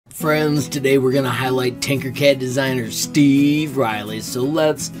Friends, today we're going to highlight Tinkercad designer Steve Riley, so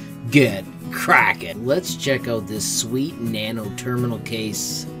let's get cracking. Let's check out this sweet nano terminal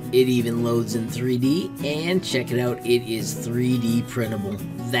case. It even loads in 3D, and check it out, it is 3D printable.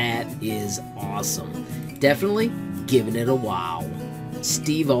 That is awesome. Definitely giving it a wow.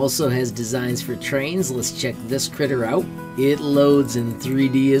 Steve also has designs for trains. Let's check this critter out. It loads in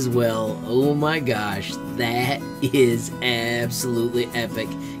 3D as well. Oh my gosh, that is absolutely epic.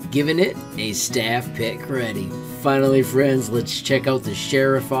 Giving it a staff pick ready. Finally, friends, let's check out the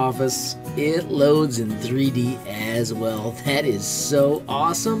sheriff office. It loads in 3D as well. That is so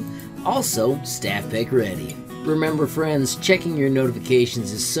awesome. Also, staff pick ready. Remember, friends, checking your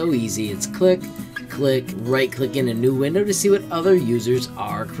notifications is so easy. It's click, right-click in a new window to see what other users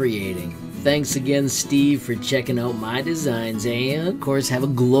are creating. Thanks again, Steve, for checking out my designs, and of course, have a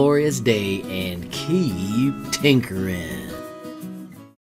glorious day and keep tinkering.